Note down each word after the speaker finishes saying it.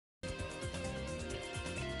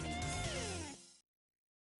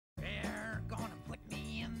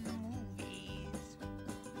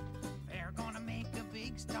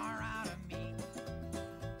star out of me.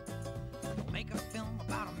 Make a film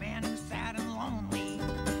about a man who's sad and lonely,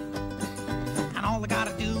 and all I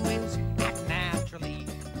gotta do is act naturally.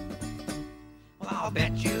 Well, I'll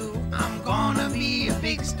bet you I'm gonna be a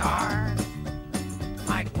big star.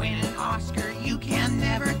 Might win an Oscar, you can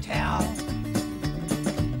never tell.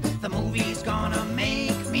 The movie's gonna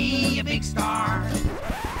make me a big star.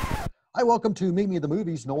 Hi, welcome to Meet Me at the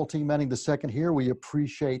Movies. Noel T. Manning II here. We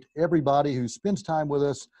appreciate everybody who spends time with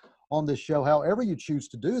us on this show, however you choose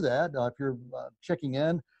to do that. If you're checking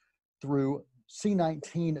in through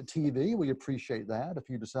C19 TV, we appreciate that. If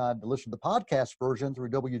you decide to listen to the podcast version through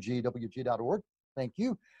WGWG.org, thank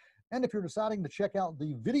you. And if you're deciding to check out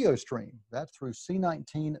the video stream, that's through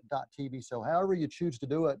C19.TV. So however you choose to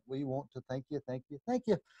do it, we want to thank you, thank you, thank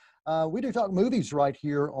you. We do talk movies right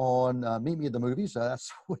here on Meet Me at the Movies. That's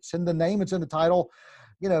what's in the name, it's in the title.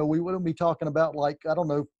 You know, we wouldn't be talking about, like, I don't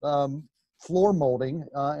know, floor molding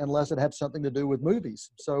unless it had something to do with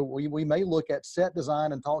movies. So we may look at set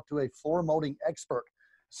design and talk to a floor molding expert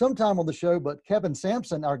sometime on the show, but Kevin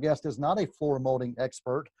Sampson, our guest, is not a floor molding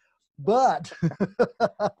expert. But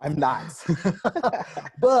I'm not.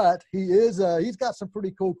 But he is. He's got some pretty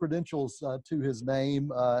cool credentials to his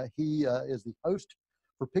name. He is the host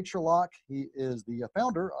for Picture Lock. He is the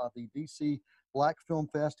founder of the DC Black Film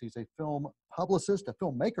Fest. He's a film publicist, a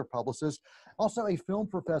filmmaker publicist, also a film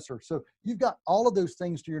professor. So you've got all of those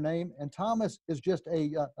things to your name. And Thomas is just a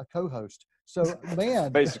co-host. So,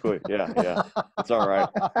 man. Basically, yeah. It's all right.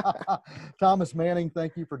 Thomas Manning,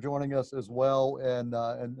 thank you for joining us as well. And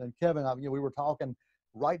Kevin, we were talking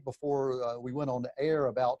right before we went on the air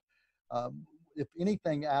about if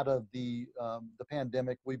anything out of the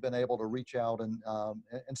pandemic, we've been able to reach out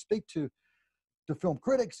and speak to film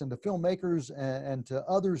critics and to filmmakers and to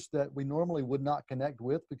others that we normally would not connect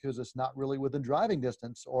with because it's not really within driving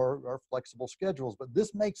distance or flexible schedules. But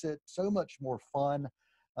this makes it so much more fun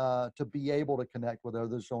to be able to connect with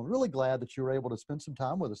others. So I'm really glad that you were able to spend some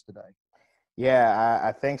time with us today.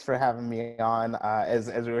 Yeah, thanks for having me on. As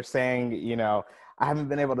we were saying, I haven't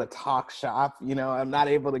been able to talk shop. I'm not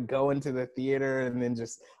able to go into the theater and then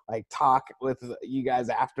just like talk with you guys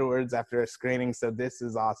afterwards after a screening. So this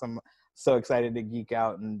is awesome. So excited to geek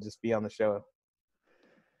out and just be on the show.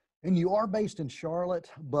 And you are based in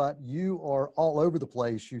Charlotte, but you are all over the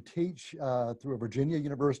place. You teach through a Virginia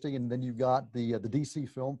university, and then you've got the DC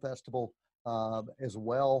Film Festival as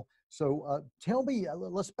well. So tell me,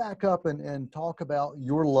 let's back up and talk about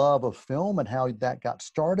your love of film and how that got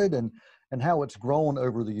started and how it's grown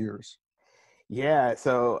over the years. Yeah,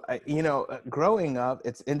 so, growing up,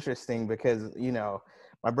 it's interesting because,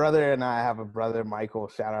 my brother and I have a brother, Michael,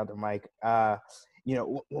 shout out to Mike.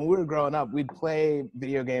 When we were growing up, we'd play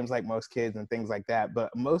video games like most kids and things like that.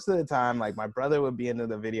 But most of the time, like my brother would be into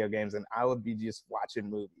the video games and I would be just watching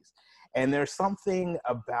movies. And there's something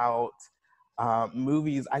about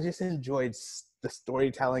movies. I just enjoyed the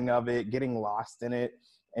storytelling of it, getting lost in it.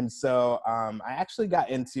 And so I actually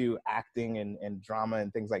got into acting and drama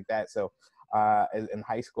and things like that. So in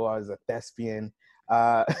high school, I was a thespian.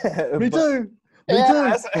 Me too.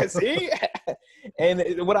 Yeah, see?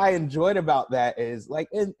 And what I enjoyed about that is, like,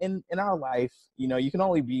 in our life, you can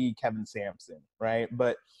only be Kevin Sampson, right?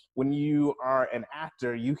 But when you are an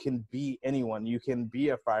actor, you can be anyone. You can be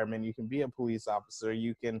a fireman. You can be a police officer.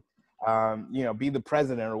 You can, be the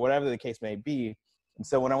president or whatever the case may be. And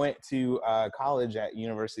so when I went to college at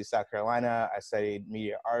University of South Carolina, I studied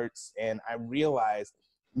media arts, and I realized,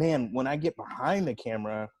 man, when I get behind the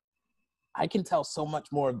camera, I can tell so much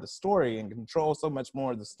more of the story and control so much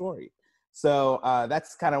more of the story. So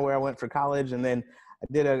that's kind of where I went for college. And then I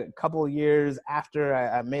did a couple of years after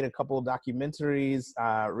I made a couple of documentaries,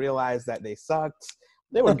 realized that they sucked.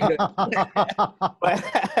 They were good.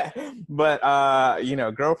 but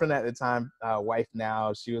girlfriend at the time, wife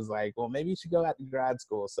now, she was like, well, maybe you should go out to grad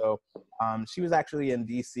school. So she was actually in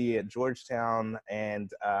DC at Georgetown and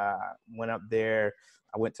went up there.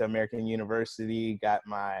 I went to American University, got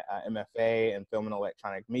my MFA in film and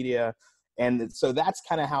electronic media. And so that's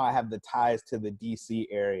kind of how I have the ties to the DC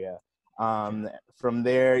area. From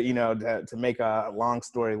there, to make a long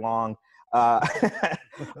story long,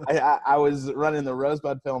 I was running the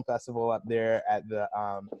Rosebud Film Festival up there at the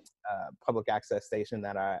public access station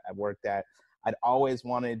that I worked at. I'd always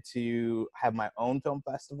wanted to have my own film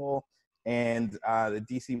festival. And the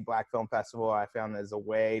DC Black Film Festival, I found as a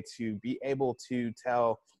way to be able to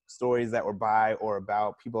tell stories that were by or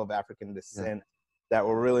about people of African descent that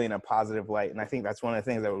were really in a positive light. And I think that's one of the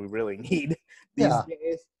things that we really need these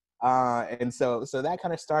days. And so that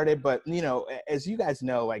kind of started. But, as you guys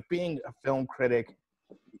know, like being a film critic,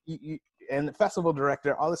 and festival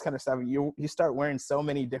director, all this kind of stuff. You start wearing so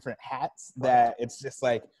many different hats that it's just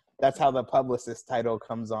like, that's how the publicist title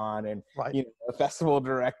comes on, and you know, a festival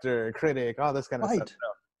director, critic, all this kind of stuff. So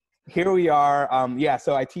here we are.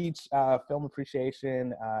 So I teach film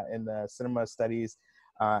appreciation in the cinema studies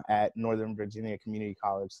at Northern Virginia Community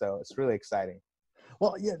College. So it's really exciting.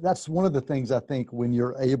 Well, yeah, that's one of the things I think when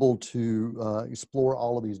you're able to explore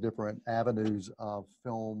all of these different avenues of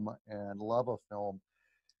film and love of film,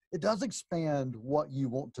 it does expand what you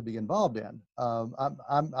want to be involved in.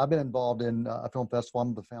 I've been involved in a film festival.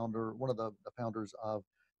 I'm the founder, one of the founders of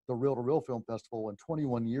the Reel to Reel Film Festival in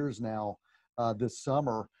 21 years now this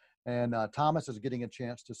summer. And Thomas is getting a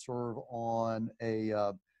chance to serve on a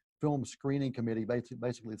film screening committee,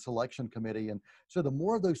 basically the selection committee. And so the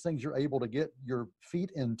more of those things you're able to get your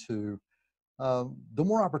feet into, the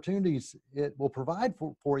more opportunities it will provide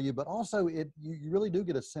for you, but also you really do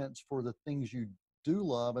get a sense for the things you do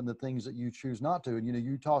love and the things that you choose not to. And, you know,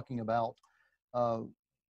 you talking about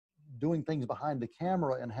doing things behind the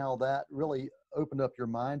camera and how that really opened up your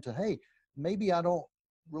mind to, hey, maybe I don't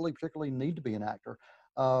really particularly need to be an actor.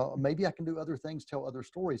 Maybe I can do other things, tell other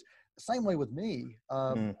stories. Same way with me.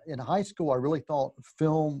 In high school, I really thought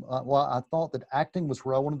film, I thought that acting was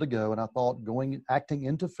where I wanted to go. And I thought acting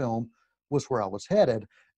into film was where I was headed,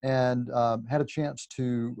 and had a chance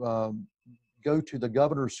to go to the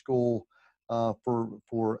governor's school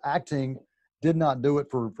for acting. Did not do it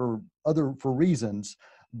for reasons,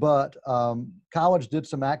 but college did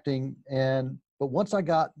some acting. But once I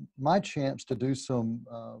got my chance to do some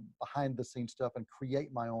behind the scenes stuff and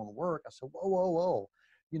create my own work, I said, whoa,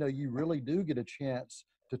 you know, you really do get a chance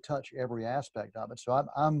to touch every aspect of it. So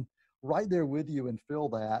I'm right there with you and feel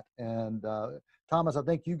that. And Thomas, I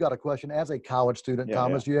think you got a question as a college student. Yeah,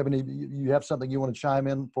 Thomas, do you have something you want to chime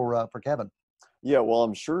in for Kevin? Yeah, well,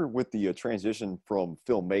 I'm sure with the transition from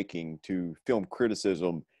filmmaking to film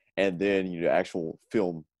criticism, and then, you know, actual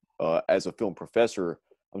film as a film professor,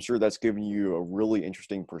 I'm sure that's given you a really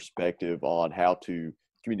interesting perspective on how to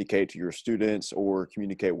communicate to your students or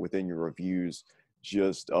communicate within your reviews,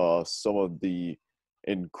 just some of the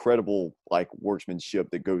incredible like workmanship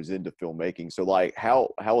that goes into filmmaking. So like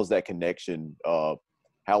how is that connection, how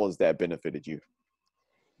has that benefited you?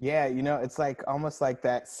 Yeah, you know, it's like almost like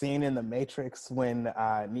that scene in The Matrix when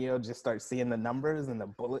Neo just starts seeing the numbers and the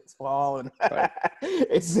bullets fall, and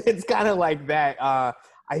it's kind of like that.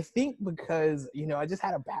 I think because, you know, I just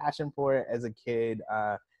had a passion for it as a kid,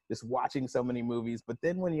 just watching so many movies. But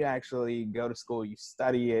then when you actually go to school, you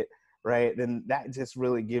study it, right? Then that just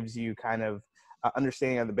really gives you kind of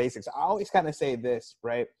understanding of the basics. I always kind of say this,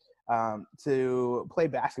 right? To play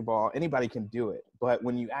basketball, anybody can do it. But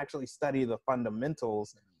when you actually study the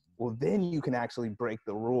fundamentals, well, then you can actually break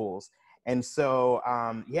the rules. And so,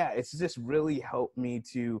 it's just really helped me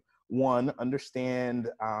to, one, understand,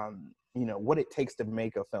 you know, what it takes to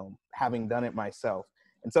make a film, having done it myself.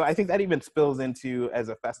 And so I think that even spills into, as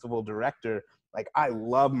a festival director, like I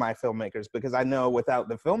love my filmmakers because I know without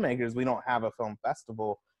the filmmakers, we don't have a film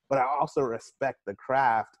festival, but I also respect the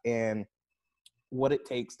craft and what it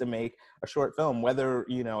takes to make a short film, whether,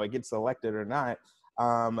 you know, it gets selected or not.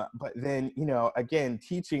 But then, you know, again,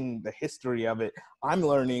 teaching the history of it, I'm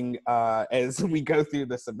learning as we go through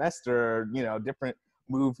the semester, you know, different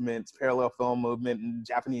movements, parallel film movement and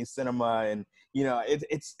Japanese cinema. And, you know,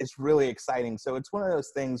 it's really exciting. So it's one of those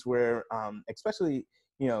things where, especially,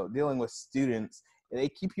 you know, dealing with students, they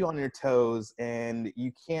keep you on your toes and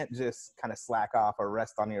you can't just kind of slack off or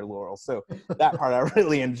rest on your laurels. So that part I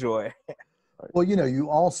really enjoy. Well, you know, you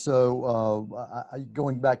also,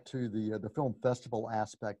 going back to the film festival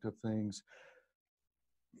aspect of things,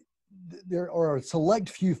 there are a select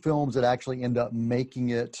few films that actually end up making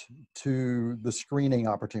it to the screening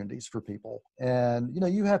opportunities for people. And, you know,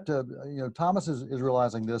 you have to, you know, Thomas is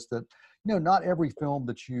realizing this, that, you know, not every film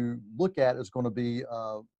that you look at is going to be,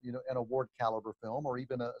 you know, an award caliber film or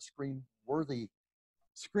even a screening worthy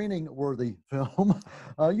film.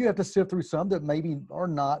 You have to sift through some that maybe are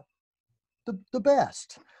not the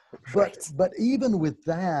best. But even with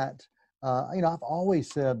that, you know, I've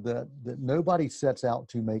always said that nobody sets out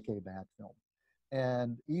to make a bad film.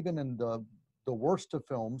 And even in the worst of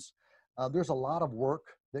films, there's a lot of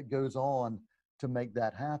work that goes on to make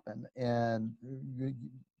that happen. And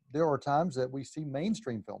there are times that we see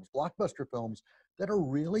mainstream films, blockbuster films, that are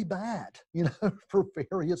really bad, you know, for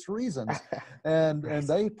various reasons. And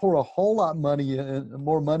they pour a whole lot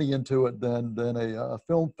more money into it than a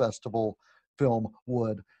film festival film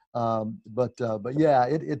would. But yeah,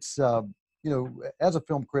 it's you know, as a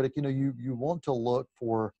film critic, you know, you want to look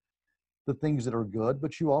for the things that are good,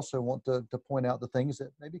 but you also want to point out the things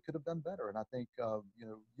that maybe could have done better. And I think,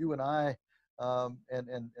 you and I,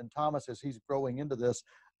 and Thomas, as he's growing into this,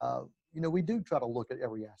 we do try to look at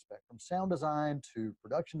every aspect, from sound design to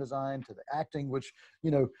production design to the acting, which,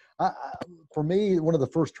 for me, one of the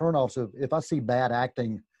first turnoffs of if I see bad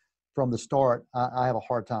acting from the start, I have a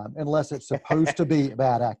hard time, unless it's supposed to be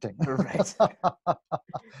bad acting. Right.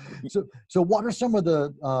 So what are some of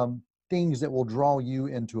the things that will draw you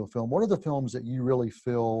into a film? What are the films that you really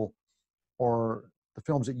feel, or the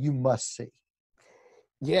films that you must see?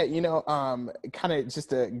 Yeah, kind of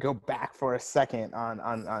just to go back for a second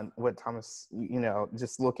on what Thomas,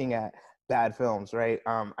 just looking at bad films, right?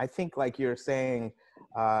 I think, like you're saying,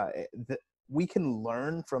 that we can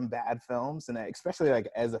learn from bad films, and especially like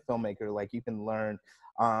as a filmmaker, like you can learn.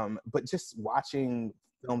 But just watching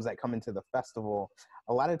films that come into the festival,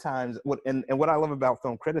 a lot of times, what I love about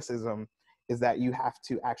film criticism is that you have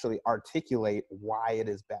to actually articulate why it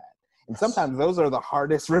is bad. And sometimes those are the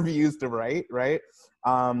hardest reviews to write, right?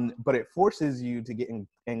 But it forces you to get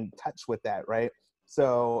in touch with that, right?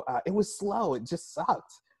 So it was slow. It just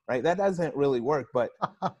sucked, right? That doesn't really work. But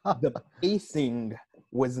the pacing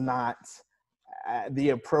was not the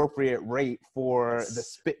appropriate rate for the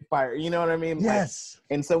Spitfire. You know what I mean? Yes.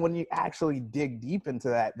 And so when you actually dig deep into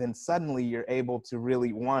that, then suddenly you're able to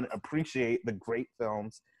really, one, appreciate the great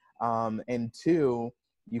films, and two,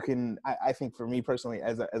 you can, I think for me personally,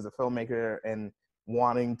 as a filmmaker and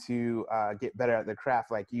wanting to get better at the craft,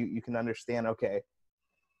 like you can understand, okay,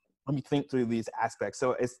 let me think through these aspects.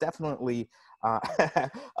 So it's definitely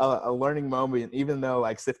a learning moment, even though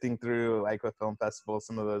like sifting through like with film festivals,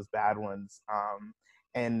 some of those bad ones.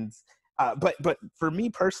 But for me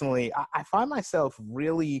personally, I find myself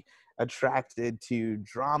really attracted to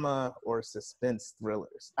drama or suspense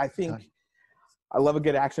thrillers. I think I love a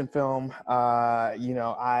good action film.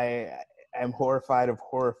 I am horrified of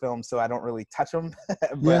horror films, so I don't really touch them.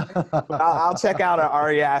 but I'll check out an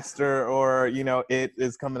Ari Aster, or It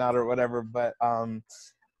Is coming out or whatever. But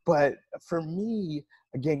for me,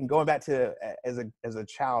 again, going back to as a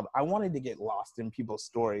child, I wanted to get lost in people's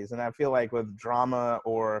stories, and I feel like with drama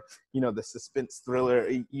or the suspense thriller,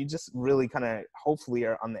 you just really kind of hopefully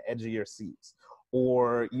are on the edge of your seats,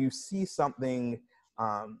 or you see something.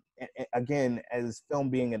 Again, as film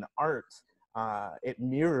being an art, it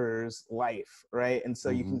mirrors life, right? And so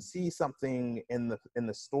you can see something in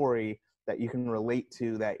the story that you can relate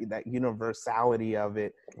to, that universality of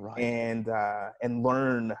it, right. and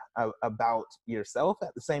learn about yourself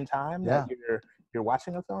at the same time that you're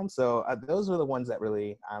watching a film. So those are the ones that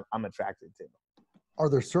really I'm attracted to. Are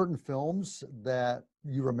there certain films that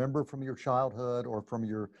you remember from your childhood or from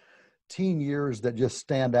your teen years that just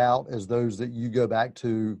stand out as those that you go back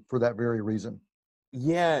to for that very reason?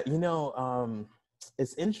 Yeah,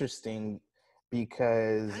 it's interesting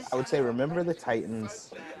because I would say Remember the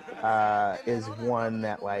Titans is one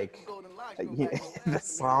that, like, the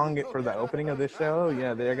song for the opening of this show,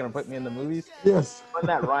 They're Gonna Put Me in the Movies. Yes. One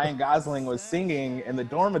that Ryan Gosling was singing in the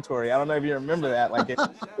dormitory. I don't know if you remember that, like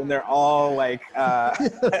when they're all like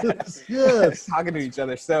yes. talking to each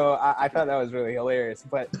other. So I thought that was really hilarious.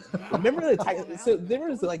 But Remember the Titans, so there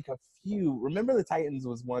was like a few. Remember the Titans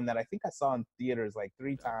was one that I think I saw in theaters like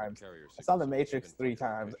 3 times. I saw The Matrix 3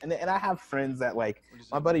 times. And I have friends that, like,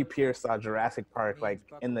 my buddy Pierce saw Jurassic Park like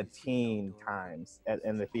in the teen times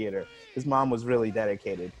in the theater. His mom was really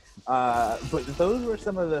dedicated. But those were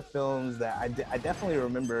some of the films that I definitely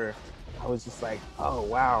remember. I was just like, oh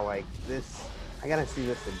wow, like this, I gotta see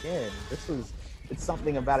this again. It's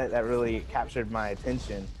something about it that really captured my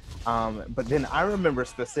attention. But then I remember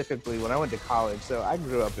specifically when I went to college. So I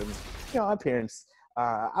grew up in, my parents,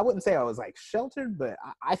 I wouldn't say I was like sheltered, but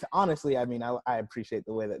I honestly, I mean, I appreciate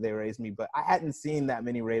the way that they raised me, but I hadn't seen that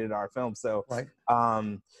many rated R films. So right.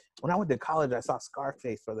 When I went to college, I saw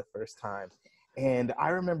Scarface for the first time. And I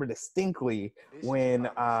remember distinctly when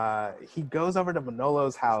he goes over to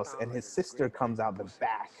Manolo's house and his sister comes out the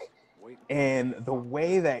back. And the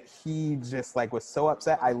way that he just like was so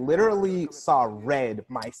upset, I literally saw red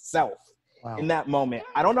myself in that moment.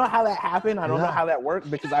 I don't know how that happened. I don't know how that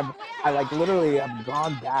worked, because I like literally have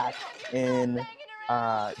gone back and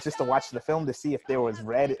just to watch the film to see if there was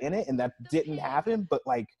red in it, and that didn't happen. But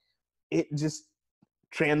like it just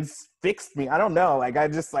transfixed me. I don't know. Like I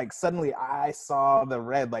just like suddenly I saw the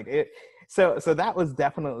red, like it. So that was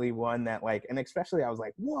definitely one that like, and especially I was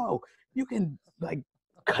like, whoa, you can like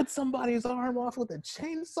cut somebody's arm off with a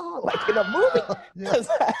chainsaw like in a movie.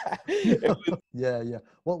 Yeah.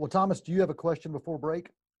 Well, Thomas, do you have a question before break?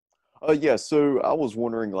 Yeah. So I was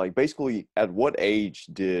wondering, like, basically, at what age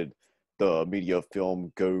did the media of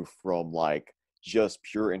film go from like just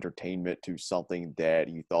pure entertainment to something that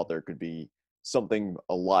you thought there could be something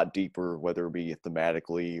a lot deeper, whether it be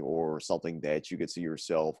thematically or something that you could see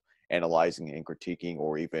yourself analyzing and critiquing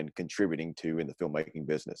or even contributing to in the filmmaking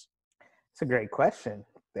business? It's a great question.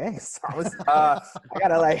 Thanks, Thomas. I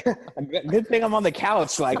gotta like, good thing I'm on the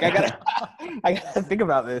couch. Like, I gotta think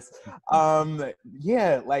about this.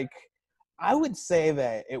 Yeah, like, I would say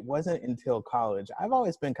that it wasn't until college. I've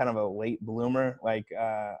always been kind of a late bloomer. Like,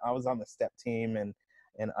 I was on the step team and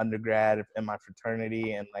in undergrad in my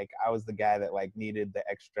fraternity, and like I was the guy that like needed the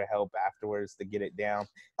extra help afterwards to get it down.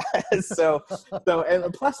 so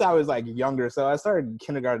and plus I was like younger, so I started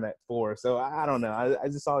kindergarten at 4. So I don't know, I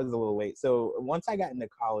just always a little late. So once I got into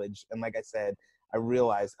college, and like I said, I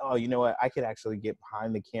realized, oh, you know what, I could actually get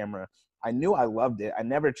behind the camera. I knew I loved it. I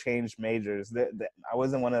never changed majors. I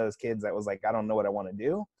wasn't one of those kids that was like, I don't know what I want to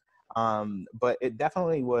do. But it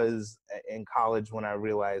definitely was in college when I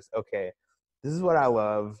realized, okay, this is what I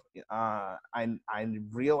love. I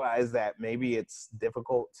realized that maybe it's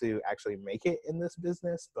difficult to actually make it in this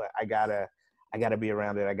business, but I gotta be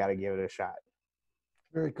around it. I gotta give it a shot.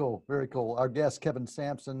 Very cool. Very cool. Our guest, Kevin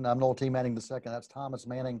Sampson. I'm Noel T. Manning II. That's Thomas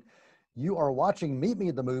Manning. You are watching Meet Me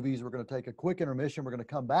at the Movies. We're going to take a quick intermission. We're going to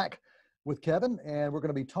come back with Kevin, and we're going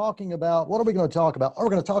to be talking about, what are we going to talk about? We're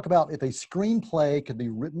going to talk about if a screenplay could be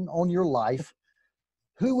written on your life,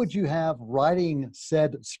 who would you have writing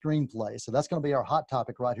said screenplay? So that's going to be our hot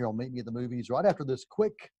topic right here on Meet Me at the Movies, right after this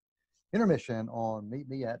quick intermission on Meet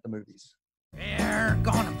Me at the Movies. They're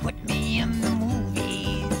gonna put me in the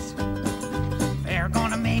movies. They're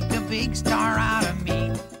gonna make a big star out of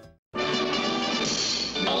me.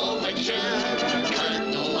 Overture,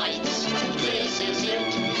 curtain lights. This is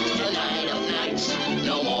it, the night of nights.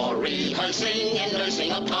 No more rehearsing and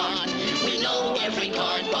nursing a part. We know every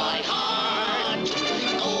card by heart.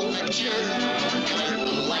 Overture,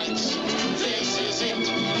 curtain lights. This is it,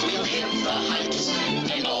 we'll hit the heights.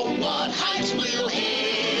 And oh, what heights we'll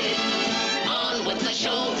hit. On with the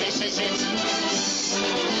show, this is it.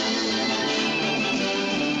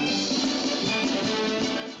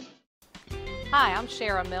 Hi, I'm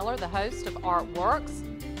Shara Miller, the host of Artworks.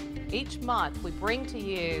 Each month we bring to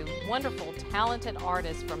you wonderful, talented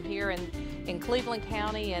artists from here in Cleveland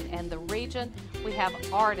County and the region. We have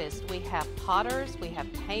artists, we have potters, we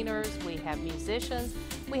have painters, we have musicians,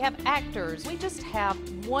 we have actors. We just have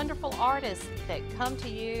wonderful artists that come to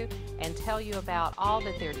you and tell you about all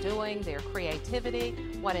that they're doing, their creativity,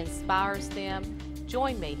 what inspires them.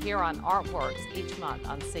 Join me here on Artworks each month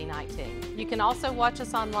on C19. You can also watch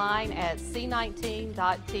us online at C19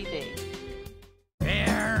 TV.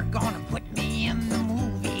 They're gonna put me in the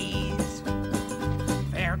movies.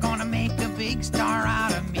 They're gonna make a big star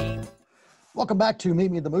out of me. Welcome back to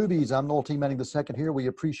Meet Me at the Movies. I'm Noel T. Manning II here. We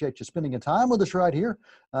appreciate you spending time with us right here.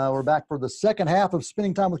 We're back for the second half of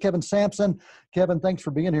Spending Time with Kevin Sampson. Kevin, thanks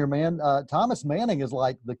for being here, man. Thomas Manning is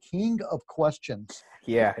like the king of questions.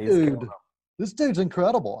 Yeah, he's Dude, this dude's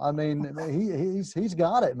incredible. I mean, he's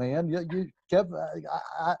got it, man.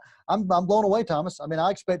 Kev, I'm blown away, Thomas. I mean,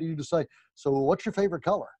 I expected you to say, so what's your favorite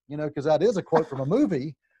color? You know, because that is a quote from a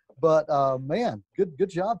movie. But man, good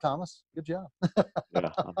job, Thomas. Good job.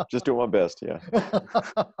 Yeah, I'm just doing my best. Yeah.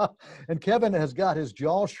 And Kevin has got his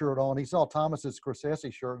Jaws shirt on. He saw Thomas's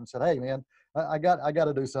Scorsese shirt and said, "Hey, man, I got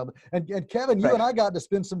to do something." And Kevin, you and I got to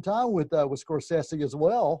spend some time with Scorsese as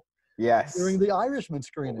well. Yes. During the Irishman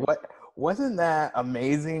screening. Wasn't that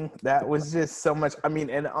amazing? That was just so much. I mean,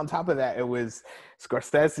 and on top of that, it was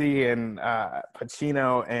Scorsese and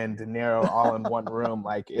Pacino and De Niro all in one room.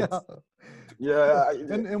 Like it's, yeah.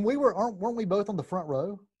 And weren't we both on the front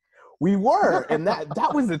row? We were, and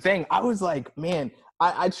that was the thing. I was like, man,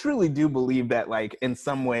 I truly do believe that, like, in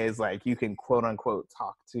some ways, like, you can quote unquote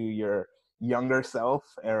talk to your younger self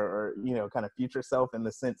or you know, kind of future self, in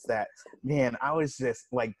the sense that, man, I was just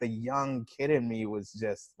like, the young kid in me was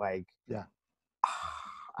just like, yeah.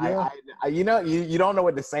 I you know, you don't know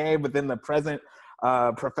what to say, but then the present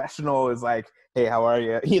professional is like, hey, how are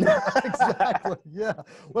you? You know. Exactly. Yeah.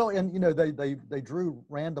 Well, and you know, they drew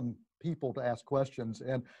random people to ask questions,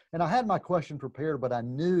 and I had my question prepared, but I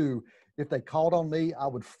knew if they called on me, I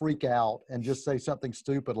would freak out and just say something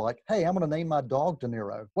stupid like, "Hey, I'm going to name my dog De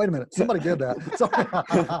Niro." Wait a minute, somebody did that.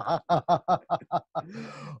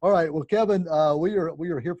 All right. Well, Kevin, we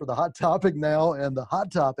are here for the hot topic now, and the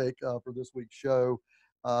hot topic for this week's show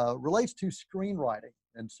relates to screenwriting.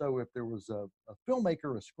 And so, if there was a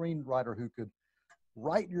filmmaker, a screenwriter who could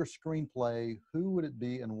write your screenplay, who would it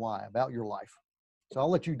be and why? About your life. So I'll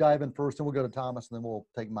let you dive in first, and we'll go to Thomas, and then we'll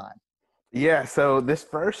take mine. Yeah, so this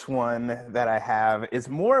first one that I have is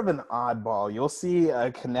more of an oddball. You'll see a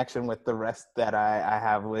connection with the rest that I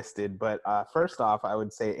have listed, but first off, I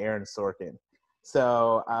would say Aaron Sorkin.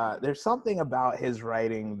 So there's something about his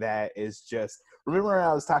writing that is just. Remember,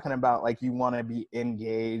 I was talking about like you want to be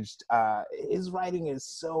engaged. His writing is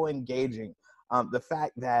so engaging. The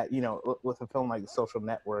fact that with a film like The Social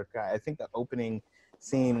Network, I think the opening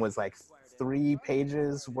scene was like 3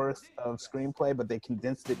 pages worth of screenplay, but they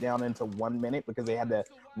condensed it down into 1 minute because they had to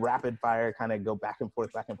rapid fire kind of go back and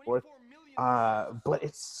forth, back and forth. But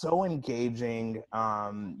it's so engaging.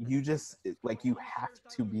 You just like you have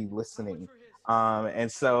to be listening.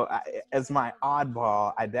 And so as my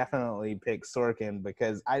oddball, I definitely pick Sorkin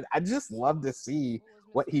because I just love to see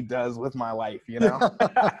what he does with my life, you know?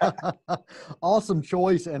 Awesome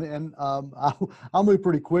choice, and I'll move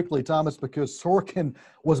pretty quickly, Thomas, because Sorkin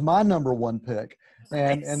was my number one pick,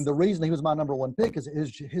 and Nice. the reason he was my number one pick is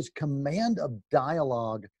his command of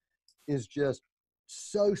dialogue is just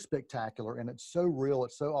so spectacular, and it's so real,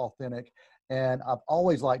 it's so authentic, and I've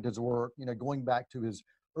always liked his work. You know, going back to his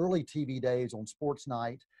early TV days on Sports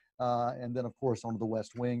Night. And then, of course, onto the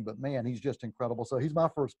West Wing. But man, he's just incredible. So he's my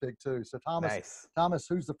first pick too. So Nice. Thomas,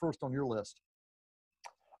 who's the first on your list?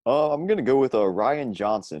 I'm going to go with Ryan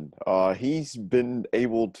Johnson. He's been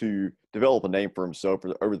able to develop a name for himself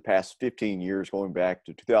over the past 15 years, going back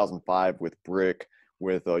to 2005 with Brick,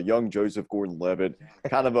 with young Joseph Gordon-Levitt,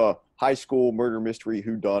 kind of a high school murder mystery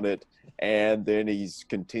whodunit. And then he's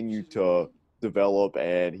continued to develop,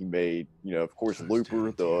 and he made, of course,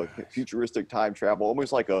 Looper, the futuristic time travel,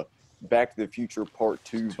 almost like a Back to the Future Part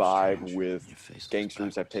 2 vibe with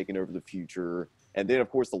gangsters have taken over the future. And then, of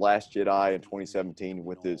course, The Last Jedi in 2017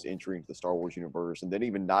 with his entry into the Star Wars universe. And then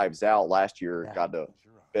even Knives Out last year got the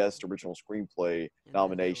Best Original Screenplay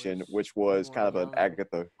nomination, which was kind of an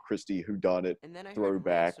Agatha Christie whodunit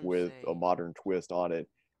throwback with a modern twist on it.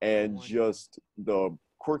 And just the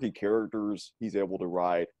quirky characters he's able to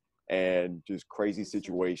write and just crazy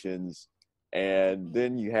situations. And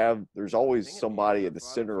then there's always somebody at the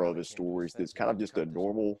center of his stories that's kind of just a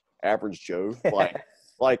normal average Joe,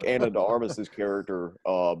 like Anna de Armas's character,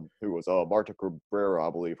 who was Marta Cabrera,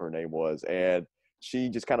 I believe her name was, and she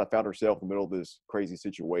just kind of found herself in the middle of this crazy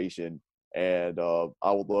situation. And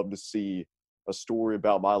I would love to see a story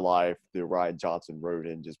about my life that Ryan Johnson wrote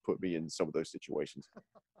and just put me in some of those situations.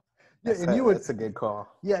 Yeah, That's a good call.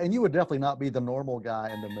 Yeah, and you would definitely not be the normal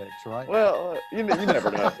guy in the mix, right? Well, you never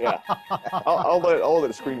know. Yeah, I'll let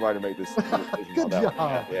the screenwriter make this decision. Good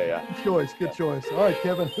job. Yeah. Good choice. All right,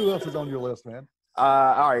 Kevin, who else is on your list, man?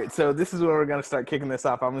 All right, so this is where we're going to start kicking this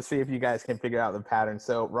off. I'm going to see if you guys can figure out the pattern.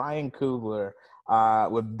 So Ryan Coogler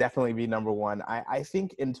would definitely be number one. I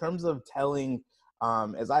think in terms of telling,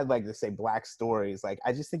 as I'd like to say, Black stories, like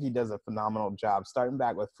I just think he does a phenomenal job, starting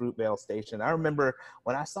back with Fruitvale Station. I remember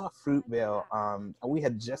when I saw Fruitvale, we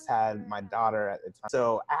had just had my daughter at the time.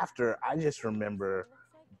 So after, I just remember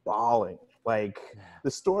bawling. Like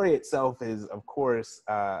the story itself is, of course,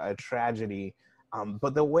 a tragedy.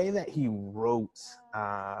 But the way that he wrote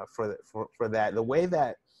for that, the way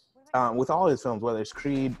that with all his films, whether it's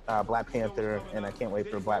Creed, Black Panther, and I can't wait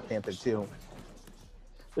for Black Panther 2,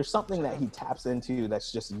 there's something that he taps into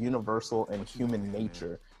that's just universal in human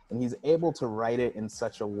nature. And he's able to write it in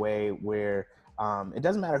such a way where it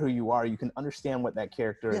doesn't matter who you are, you can understand what that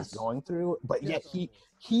character is going through, but yet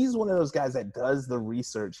he's one of those guys that does the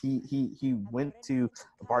research. He went to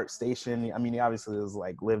BART station. I mean, he obviously was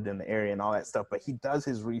like lived in the area and all that stuff, but he does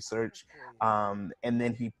his research, and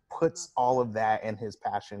then he puts all of that and his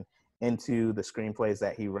passion into the screenplays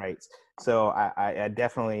that he writes. So I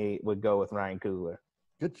definitely would go with Ryan Coogler.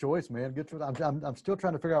 Good choice, man. Good choice. I'm still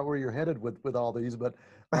trying to figure out where you're headed with all these, but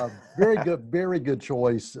very good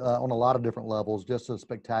choice on a lot of different levels. Just a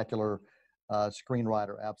spectacular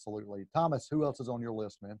screenwriter, absolutely. Thomas, who else is on your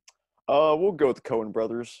list, man? We'll go with the Coen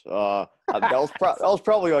brothers. That was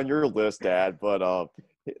probably on your list, Dad, but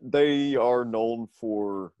they are known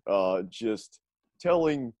for just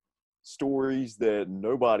telling stories that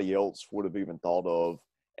nobody else would have even thought of,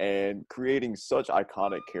 and creating such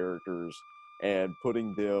iconic characters and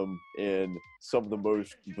putting them in some of the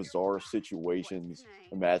most bizarre situations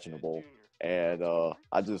imaginable. And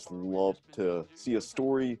I just love to see a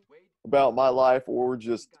story about my life, or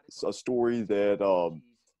just a story that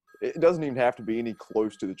it doesn't even have to be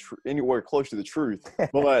anywhere close to the truth,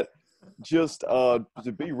 but just to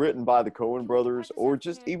be written by the Coen brothers, or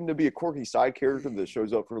just even to be a quirky side character that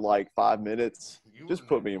shows up for like 5 minutes. Just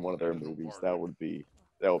put me in one of their movies. That would be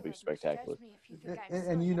that would be spectacular.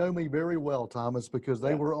 And you know me very well, Thomas, because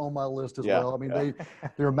they were on my list as Yeah, well. I mean,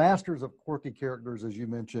 they're masters of quirky characters, as you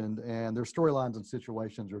mentioned, and their storylines and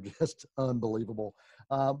situations are just unbelievable.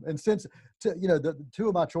 And since, you know, the two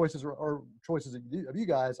of my choices are choices of you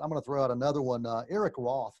guys, I'm going to throw out another one. Eric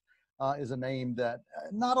Roth is a name that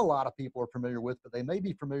not a lot of people are familiar with, but they may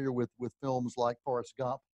be familiar with films like Forrest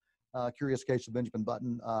Gump, Curious Case of Benjamin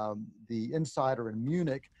Button, The Insider, in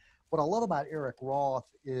Munich. What I love about Eric Roth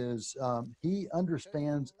is he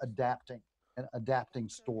understands adapting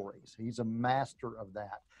stories. He's a master of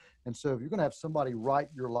that. And so if you're going to have somebody write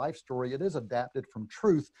your life story, it is adapted from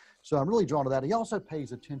truth. So I'm really drawn to that. He also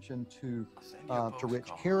pays attention to rich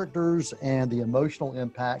characters and the emotional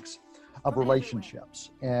impacts of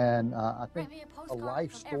relationships. And I think a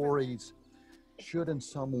life stories should in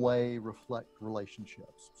some way reflect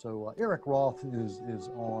relationships. So Eric Roth is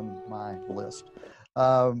on my list.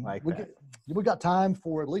 We got time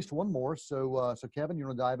for at least one more. So Kevin, you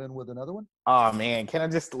want to dive in with another one? Oh man, can I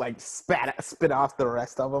just like spit off the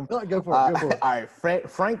rest of them? Go for it. Go for it. All right,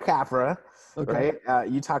 Frank Capra. Okay. Right.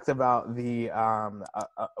 You talked about the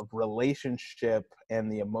relationship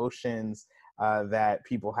and the emotions that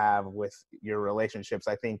people have with your relationships.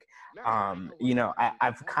 I think, you know,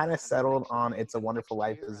 I've kind of settled on It's a Wonderful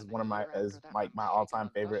Life as my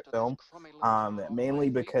all-time favorite film, mainly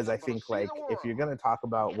because I think, like, if you're going to talk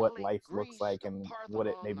about what life looks like and what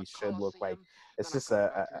it maybe should look like, it's just an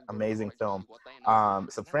amazing film.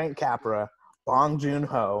 So Frank Capra, Bong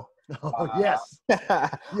Joon-ho. Oh, yes. Yes.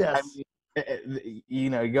 I mean, you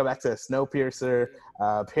know, you go back to Snowpiercer,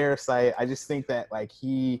 Parasite. I just think that, like,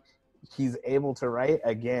 he's able to write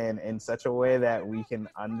again in such a way that we can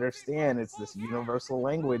understand. It's this universal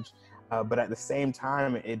language, but at the same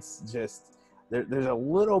time, it's just there's a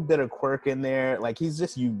little bit of quirk in there. Like, he's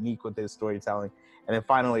just unique with his storytelling. And then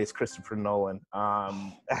finally, it's Christopher Nolan.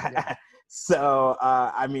 So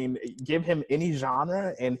I mean, give him any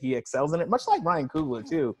genre and he excels in it, much like Ryan Coogler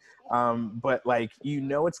too. But like, you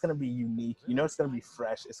know, it's going to be unique. You know, it's going to be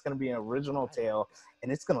fresh. It's going to be an original tale,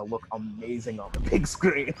 and it's going to look amazing on the big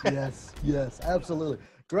screen. Yes, absolutely.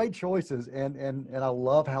 Great choices. And I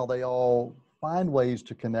love how they all find ways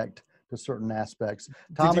to connect to certain aspects.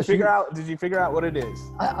 Thomas, Did you figure out what it is?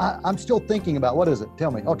 I'm still thinking about, what is it?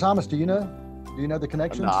 Tell me. Oh, Thomas, do you know? Do you know the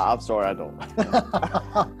connections? Nah, I'm sorry, I don't.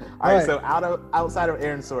 All right, so outside of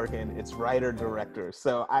Aaron Sorkin, it's writer-director.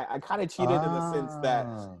 So I kind of cheated in the sense that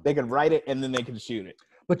they could write it and then they could shoot it.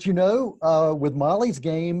 But you know, with Molly's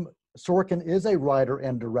Game, Sorkin is a writer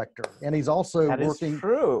and director. And he's also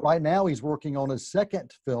right now he's working on his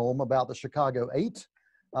second film about the Chicago 8,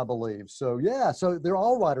 I believe. So yeah, so they're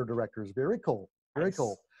all writer-directors. Very cool. Very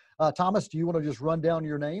cool. Thomas, do you want to just run down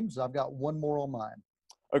your names? I've got one more on mine.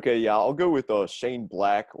 Okay, yeah, I'll go with Shane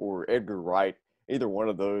Black or Edgar Wright. Either one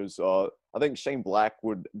of those. I think Shane Black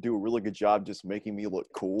would do a really good job just making me look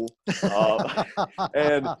cool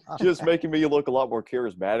and just making me look a lot more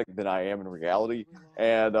charismatic than I am in reality.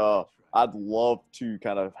 And I'd love to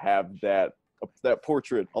kind of have that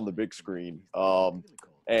portrait on the big screen.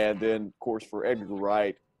 And then, of course, for Edgar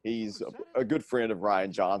Wright, he's a good friend of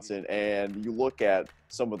Rian Johnson. And you look at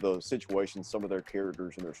some of the situations, some of their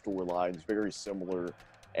characters and their storylines, very similar.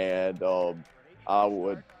 And I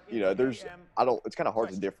would, you know, it's kind of hard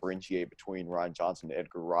to differentiate between Rian Johnson and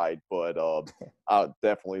Edgar Wright, but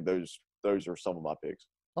definitely those are some of my picks.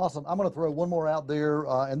 Awesome. I'm going to throw one more out there,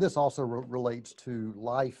 and this also relates to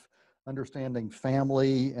life, understanding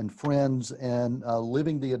family and friends, and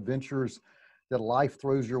living the adventures that life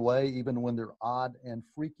throws your way, even when they're odd and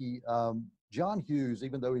freaky. John Hughes,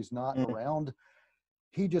 even though he's not around,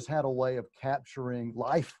 he just had a way of capturing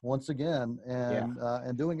life once again,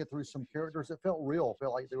 and doing it through some characters that felt real,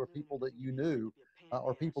 felt like they were people that you knew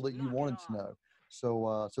or people that you wanted to know.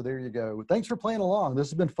 So there you go. Thanks for playing along. This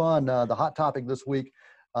has been fun. The hot topic this week,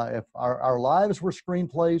 if our lives were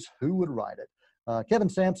screenplays, who would write it? Kevin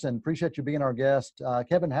Sampson, appreciate you being our guest.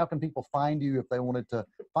 Kevin, how can people find you if they wanted to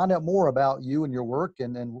find out more about you and your work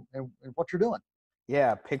and what you're doing?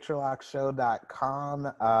 Yeah,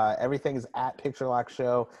 picturelockshow.com. Everything is at Picture Lock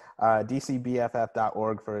Show.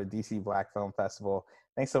 DCBFF.org for DC Black Film Festival.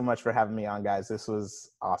 Thanks so much for having me on, guys. This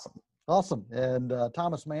was awesome. Awesome. And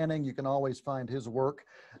Thomas Manning, you can always find his work,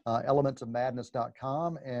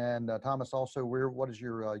 elementsofmadness.com. And Thomas, also, what is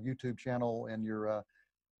your YouTube channel and your,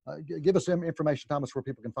 give us some information, Thomas, where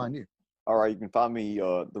people can find you. All right, you can find me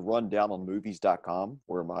the rundown on movies.com,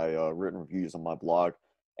 where my written reviews on my blog,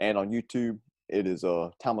 and on YouTube. It is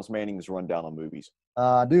Thomas Manning's Rundown on Movies.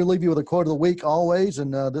 I do leave you with a quote of the week always,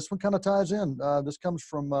 and this one kind of ties in. This comes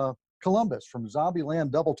from Columbus, from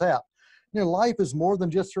Zombieland Double Tap. You know, life is more than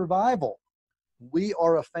just survival. We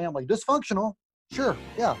are a family. Dysfunctional, sure,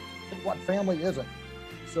 yeah, but what family isn't?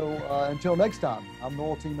 So until next time, I'm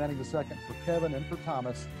Noel T. Manning II for Kevin and for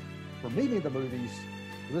Thomas. For Meet Me at the Movies,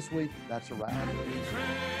 for this week, that's a wrap.